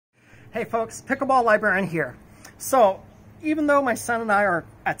Hey folks, Pickleball Librarian here. So, even though my son and I are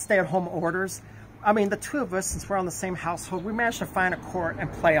at stay-at-home orders, I mean, the two of us, since we're on the same household, we managed to find a court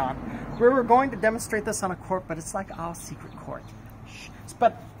and play on. We were going to demonstrate this on a court, but it's like our secret court. Shh.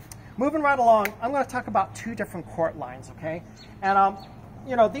 But moving right along, I'm going to talk about two different court lines, okay? And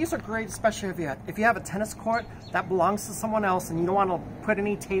you know, these are great, especially if you have a tennis court that belongs to someone else and you don't want to put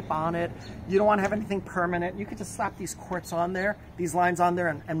any tape on it, you don't want to have anything permanent, you could just slap these courts on there, these lines on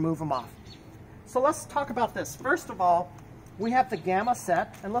there, and move them off. So let's talk about this. First of all, we have the Gamma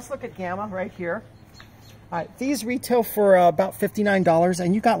set, and let's look at Gamma right here. All right, these retail for about $59,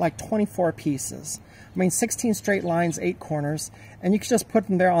 and you got like 24 pieces. I mean, 16 straight lines, 8 corners, and you can just put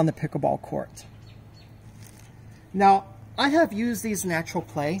them there on the pickleball court. Now, I have used these natural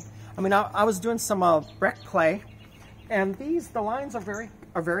play. I mean, I was doing some rec play, and the lines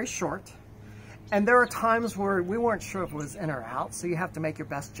are very short. And there are times where we weren't sure if it was in or out, so you have to make your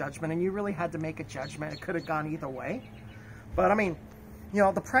best judgment, and you really had to make a judgment. It could have gone either way. But I mean, you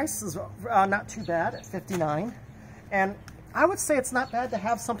know, the price is not too bad at $59. And I would say it's not bad to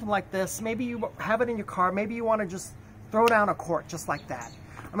have something like this. Maybe you have it in your car. Maybe you want to just throw down a court just like that.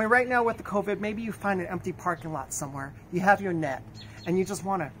 I mean, right now with the COVID, maybe you find an empty parking lot somewhere. You have your net, and you just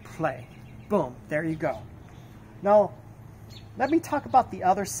want to play. Boom, there you go. Now, let me talk about the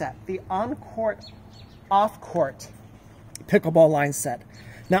other set, the OnCourt OffCourt pickleball line set.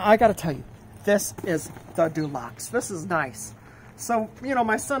 Now, I got to tell you, this is the deluxe. This is nice. So, you know,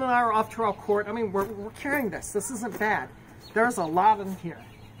 my son and I are off to our court. I mean, we're carrying this. This isn't bad. There's a lot in here.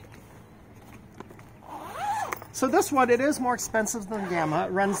 So this one, it is more expensive than Gamma.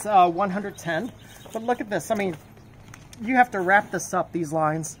 It runs $110. But look at this. I mean, you have to wrap this up, these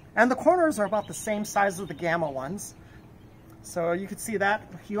lines. And the corners are about the same size as the Gamma ones. So you can see that.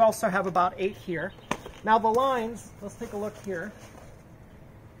 You also have about 8 here. Now the lines, let's take a look here.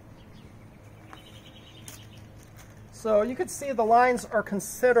 So you can see the lines are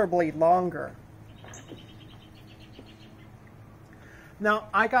considerably longer. Now,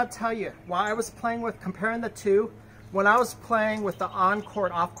 I gotta tell you, while I was playing with, comparing the two, when I was playing with the OnCourt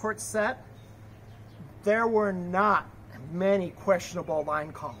OffCourt set, there were not many questionable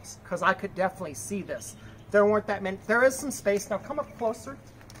line calls, because I could definitely see this. There weren't that many. There is some space. Now come up closer.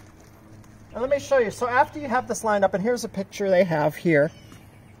 And let me show you. So after you have this lined up, and here's a picture they have here.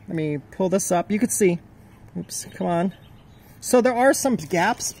 Let me pull this up. You can see. Oops, come on. So there are some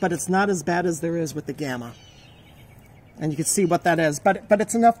gaps, but it's not as bad as there is with the Gamma. And you can see what that is. But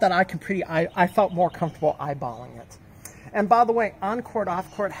it's enough that I felt more comfortable eyeballing it. And by the way, OnCourt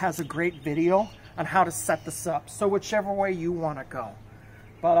OffCourt has a great video on how to set this up. So whichever way you want to go.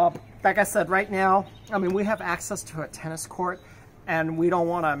 But like I said, right now, I mean, we have access to a tennis court, and we don't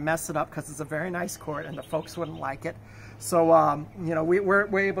want to mess it up because it's a very nice court, and the folks wouldn't like it. So, you know,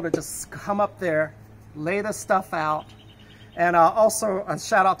 we're able to just come up there, lay the stuff out, and also a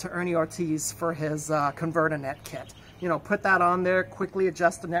shout out to Ernie Ortiz for his Convert-A-Net kit. You know, put that on there, quickly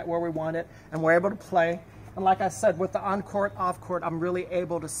adjust the net where we want it, and we're able to play. And like I said, with the OnCourt OffCourt, I'm really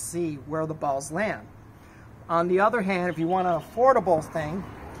able to see where the balls land. On the other hand, if you want an affordable thing,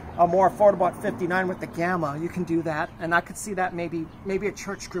 more affordable at $59 with the Gamma, you can do that. And I could see that maybe a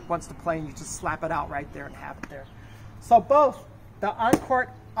church group wants to play and you just slap it out right there and have it there. So both the OnCourt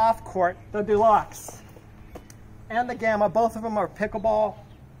OffCourt, the Deluxe, and the Gamma, both of them are Pickleball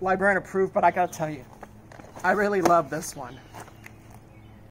Librarian approved, but I gotta tell you, I really love this one.